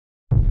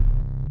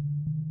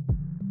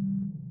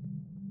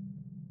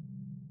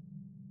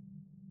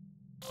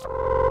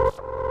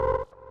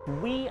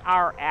We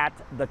are at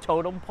the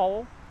Totem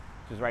pole,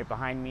 which is right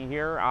behind me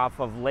here off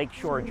of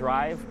Lakeshore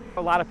Drive.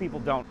 A lot of people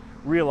don't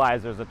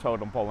realize there's a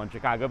totem pole in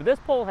Chicago, but this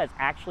pole has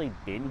actually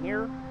been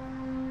here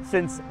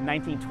since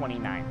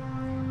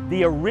 1929.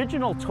 The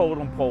original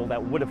totem pole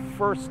that would have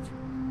first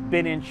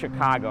been in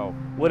Chicago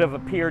would have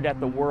appeared at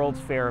the World's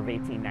Fair of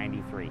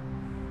 1893,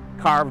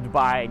 carved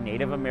by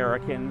Native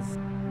Americans.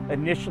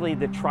 Initially,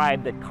 the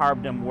tribe that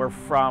carved them were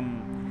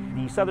from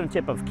the southern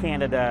tip of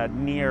Canada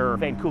near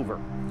Vancouver.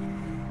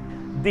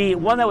 The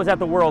one that was at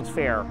the World's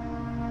Fair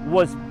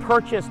was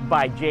purchased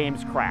by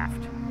James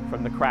Kraft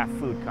from the Kraft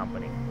Food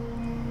Company.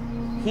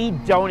 He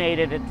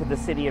donated it to the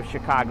city of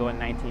Chicago in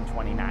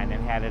 1929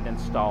 and had it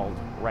installed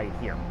right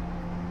here.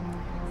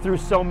 Through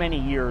so many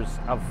years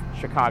of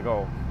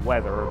Chicago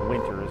weather,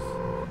 winters,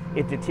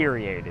 it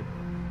deteriorated.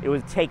 It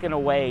was taken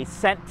away,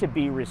 sent to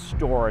be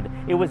restored.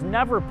 It was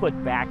never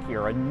put back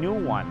here. A new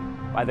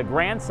one by the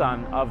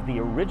grandson of the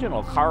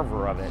original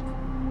carver of it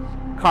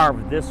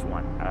carved this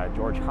one,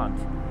 George Hunt.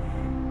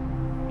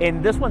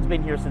 And this one's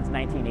been here since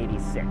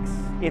 1986.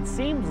 It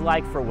seems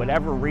like for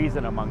whatever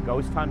reason among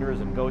ghost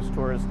hunters and ghost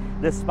tours,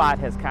 this spot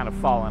has kind of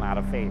fallen out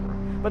of favor.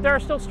 But there are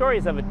still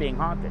stories of it being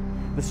haunted.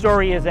 The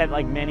story is that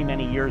like many,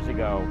 many years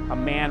ago, a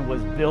man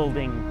was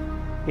building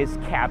his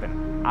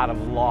cabin out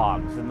of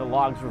logs, and the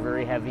logs were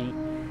very heavy,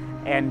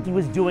 and he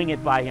was doing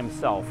it by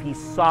himself. He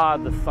saw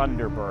the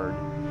Thunderbird,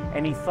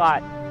 and he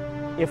thought,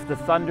 if the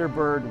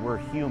Thunderbird were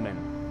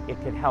human,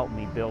 it could help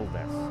me build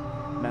this.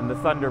 And then the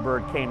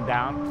Thunderbird came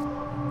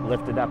down,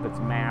 lifted up its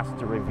mast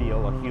to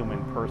reveal a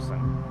human person,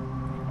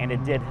 and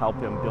it did help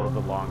him build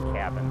the log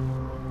cabin.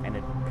 And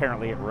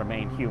apparently it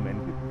remained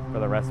human for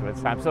the rest of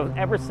its time. So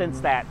ever since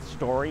that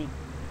story,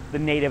 the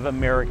Native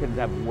Americans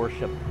have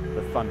worshipped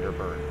the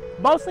Thunderbird.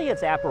 Mostly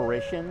it's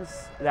apparitions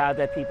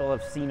that people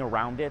have seen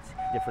around it,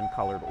 different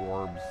colored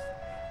orbs,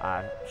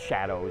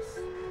 shadows.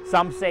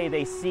 Some say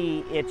they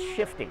see it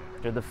shifting,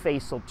 or the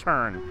face will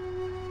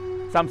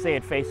turn. Some say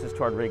it faces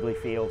toward Wrigley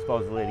Field,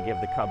 supposedly to give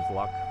the Cubs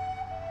luck.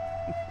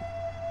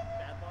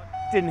 Bad luck?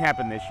 Didn't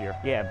happen this year.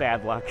 Yeah,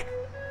 bad luck.